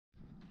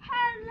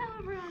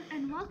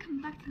and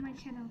welcome back to my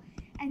channel.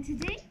 And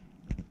today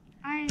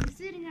I am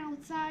sitting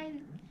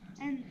outside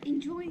and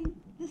enjoying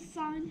the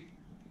sun,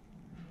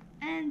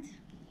 and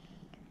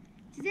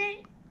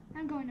today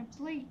I'm going to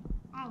play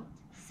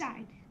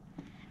outside.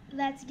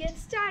 Let's get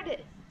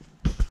started.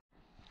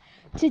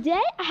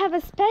 Today I have a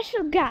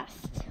special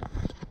guest.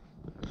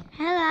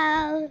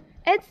 Hello.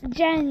 It's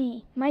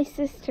Jenny, my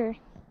sister.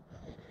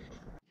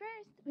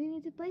 First, we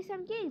need to play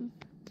some games.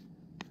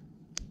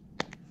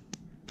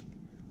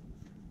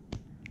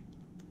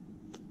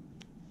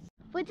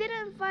 We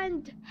didn't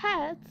find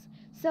hats,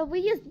 so we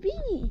used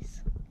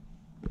beanies.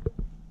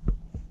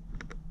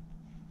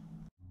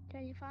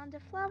 Jenny found a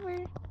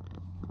flower.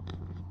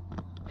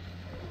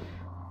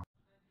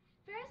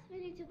 First, we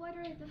need to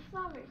water the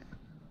flowers.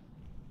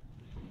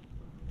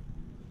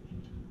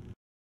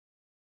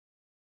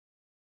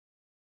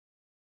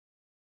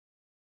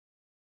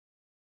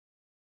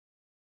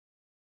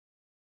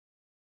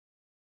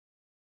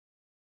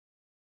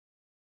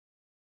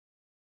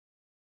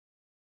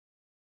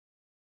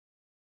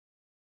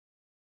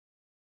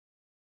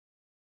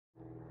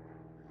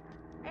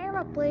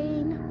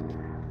 Aeroplane.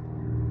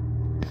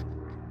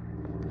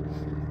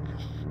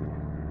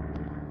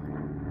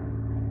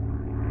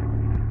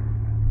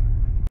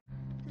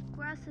 The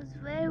grass is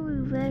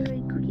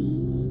very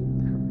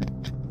green.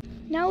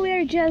 Now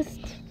we're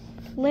just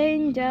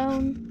laying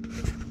down.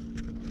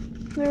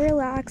 We're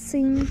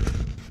relaxing.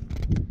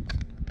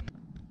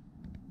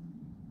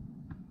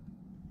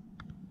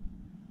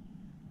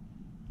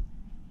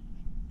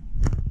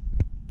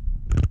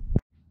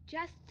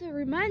 Just to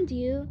remind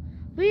you,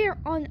 we're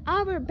on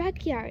our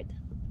backyard.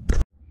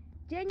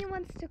 Jenny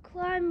wants to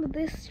climb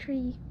this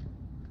tree.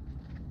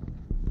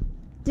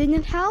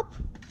 Didn't help?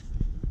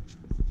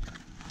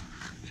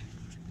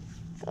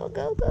 Go,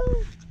 go,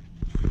 go.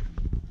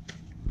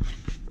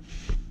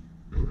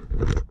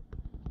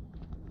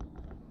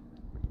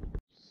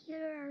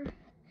 Here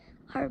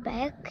our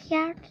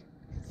backyard.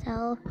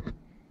 So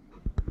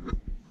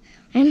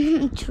I'm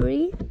in a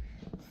tree.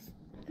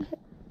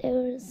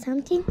 There's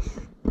something.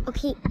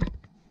 Okay.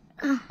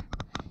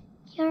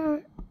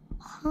 Your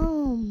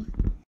home.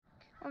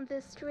 On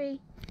this tree,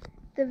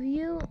 the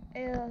view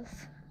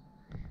is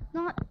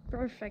not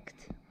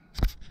perfect.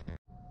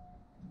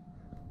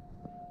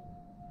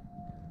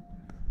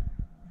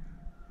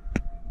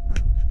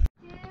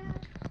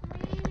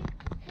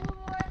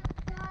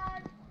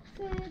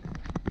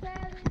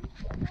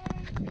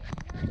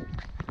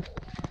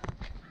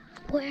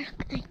 Where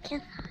I can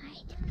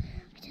hide.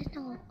 I don't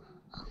know.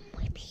 Oh,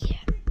 maybe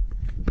here.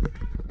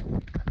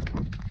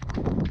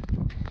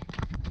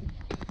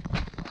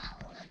 Wow,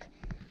 look.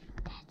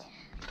 That.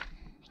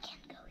 I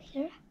can't go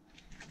here.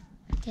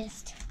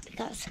 Just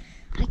because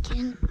I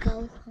can't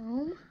go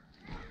home.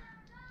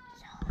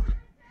 So.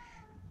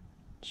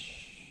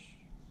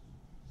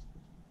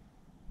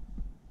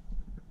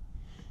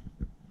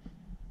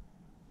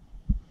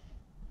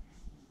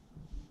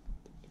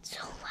 It's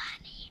so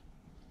funny.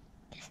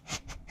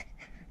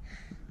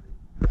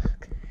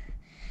 Look.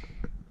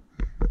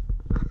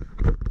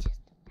 I just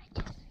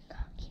go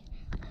here.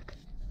 Look.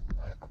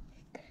 Look.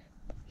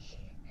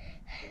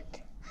 And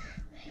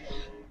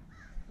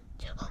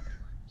to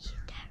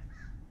here there.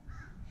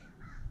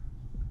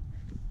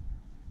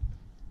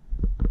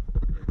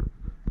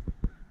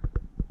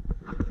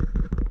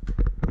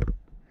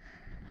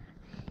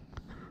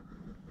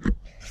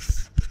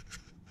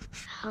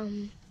 I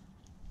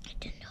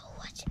don't know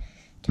what to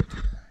do.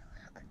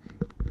 Look,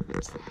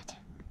 what's that?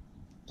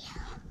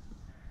 Yeah.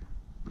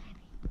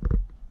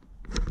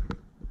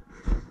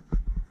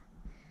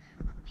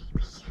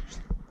 Maybe here.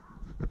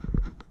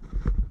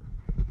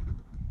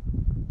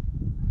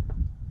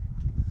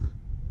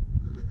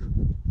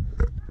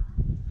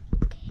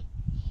 Okay.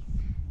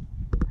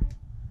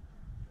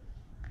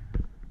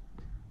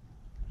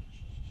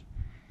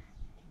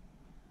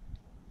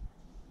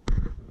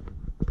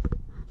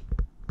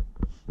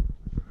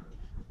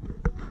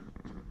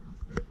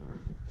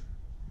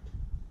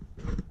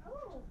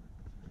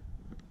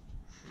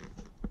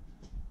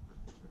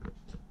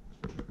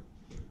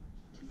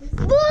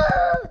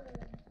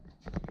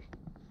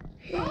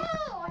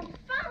 Oh, I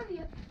found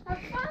you! I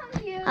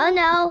found you! Oh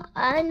no,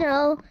 oh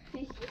no.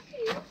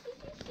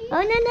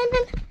 Oh no.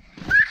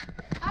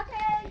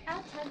 Okay,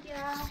 I'll take you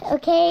out.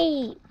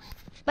 Okay,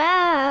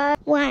 bye.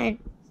 1,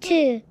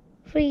 2,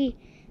 3,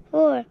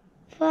 4,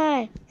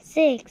 5,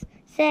 6,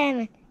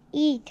 7,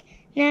 8,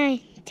 9,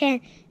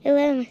 10,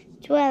 11,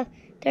 12,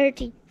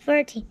 13,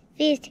 14,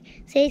 15,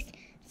 16,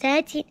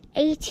 17,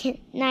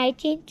 18,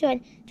 19,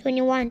 20,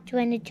 21,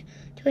 22,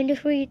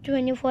 23,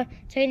 24,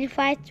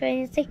 25,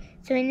 26,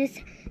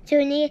 27,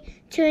 28,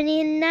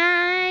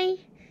 29,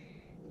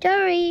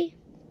 30.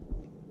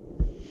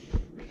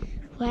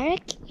 Where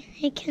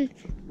I can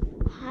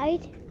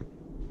hide?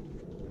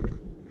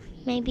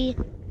 Maybe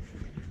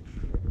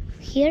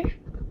here?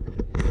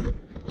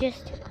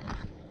 Just,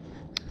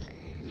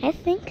 I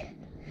think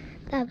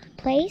the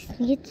place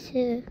needs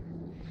to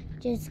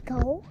just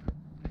go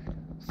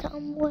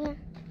somewhere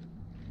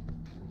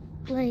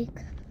like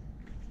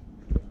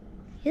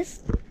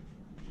this.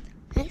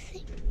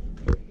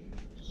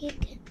 You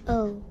can.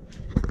 Oh.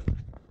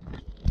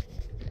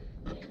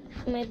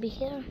 Maybe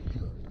here.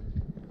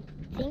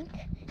 I think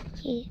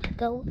he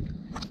go.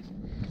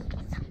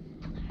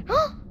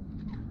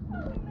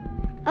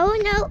 Oh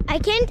no! I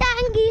can't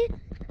tag you.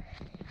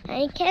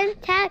 I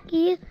can't tag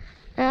you.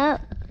 Oh,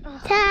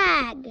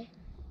 tag.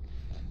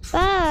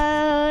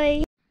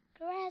 Bye.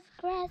 Grass,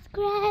 grass,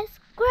 grass,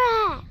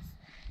 grass.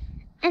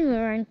 And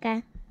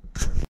Veronica.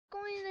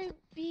 Going to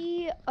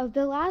be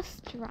the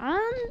last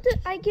round,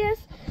 I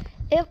guess.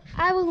 If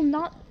I will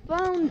not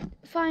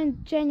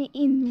find Jenny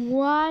in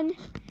 1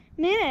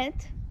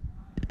 minute,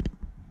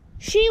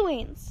 she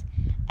wins.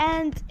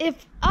 And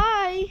if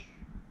I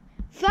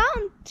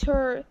found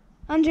her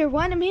under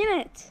 1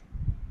 minute,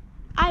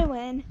 I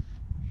win.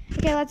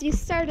 Okay, let's get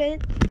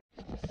started.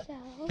 So,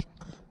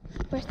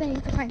 first I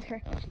need to find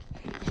her.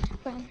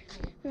 Run,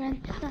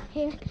 run, not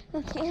here,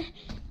 not here.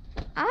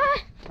 Ah!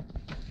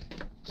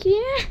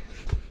 Here.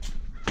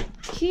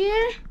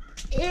 Here.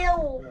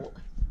 Ew.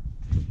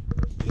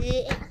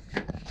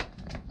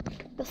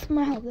 The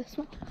smell.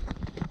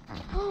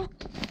 Oh,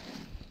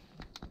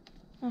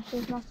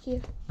 she's not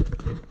here.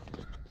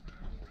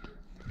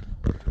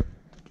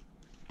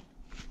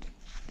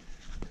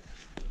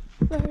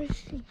 Where is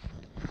she?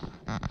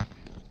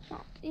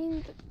 Not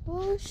in the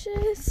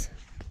bushes.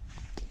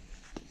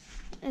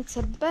 It's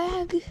a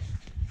bag.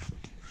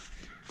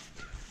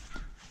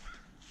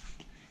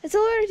 It's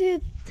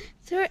already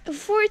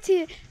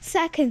 40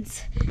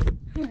 seconds.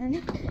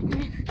 Run.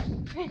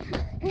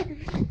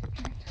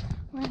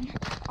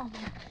 Oh my.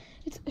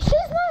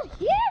 She's not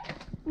here?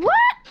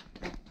 What?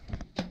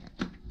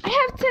 I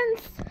have 10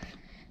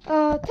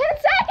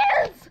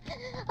 seconds!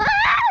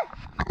 Ah!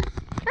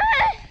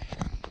 Ah!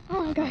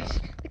 Oh my gosh,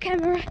 the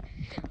camera.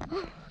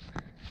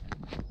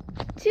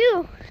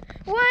 2,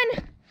 1,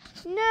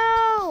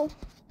 no!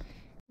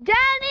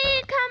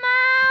 Danny, come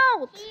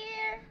out!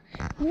 Here.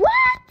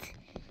 What?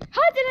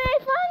 How did I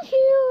find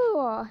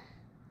you?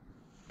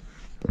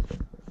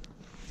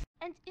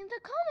 And in the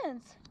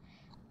comments,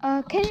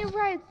 can you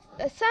write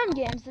some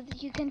games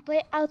that you can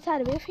play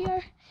outside with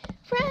your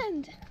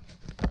friend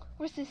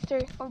or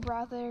sister or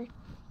brother?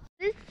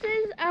 This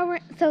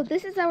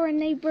is our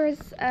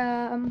neighbor's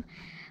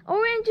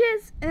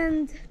oranges,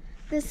 and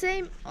the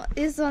same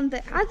is on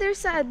the other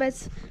side,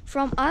 but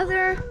from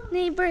other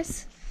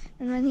neighbors.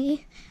 And when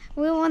we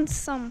want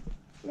some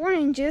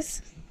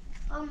oranges.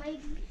 Oh,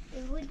 maybe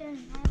we don't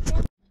have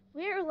them.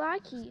 We're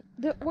lucky.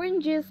 The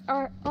oranges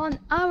are on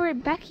our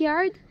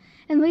backyard,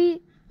 and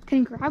we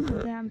can grab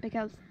them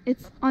because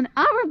it's on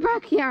our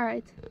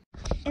backyard.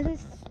 It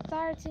is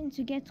starting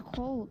to get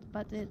cold,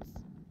 but it's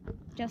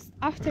just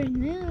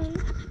afternoon.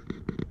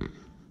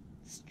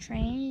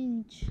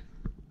 Strange.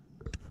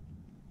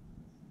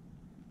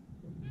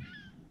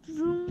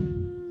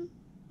 Zoom,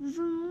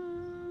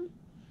 zoom.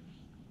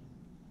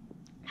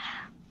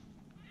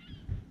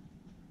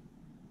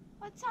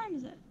 What time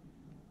is it?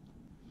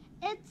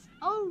 It's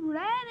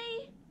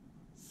already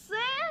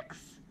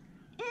 6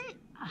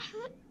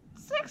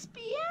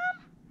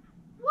 p.m.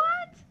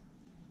 What?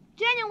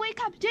 Jenny, wake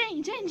up!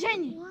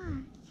 Jenny.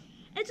 What?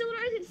 It's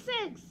already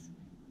 6.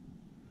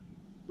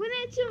 We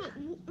need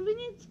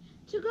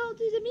to go to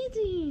the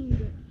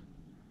meeting.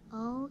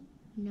 Oh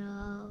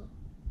no.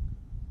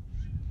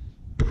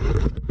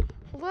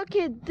 Look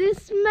at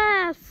this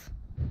mess.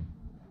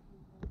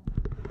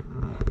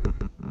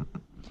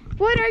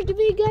 What are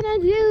we gonna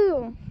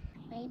do?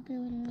 Maybe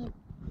we need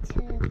to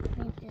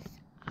clean this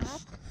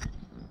up.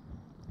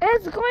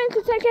 It's going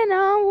to take an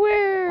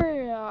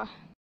hour.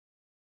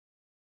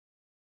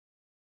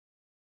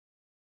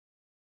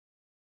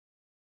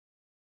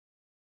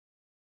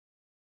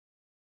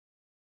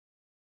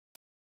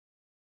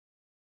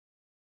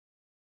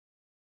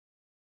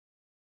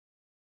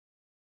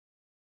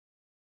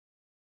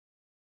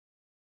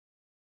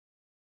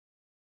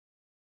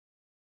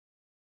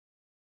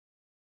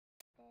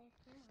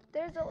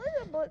 There's a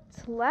little bit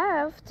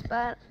left,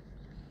 but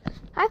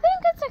I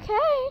think it's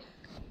okay.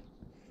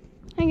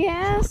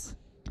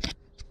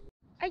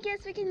 I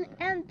guess we can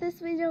end this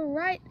video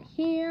right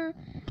here,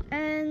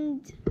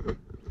 and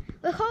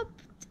we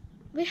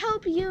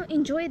hope you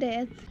enjoyed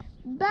it.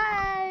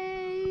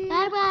 Bye.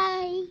 Bye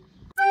bye.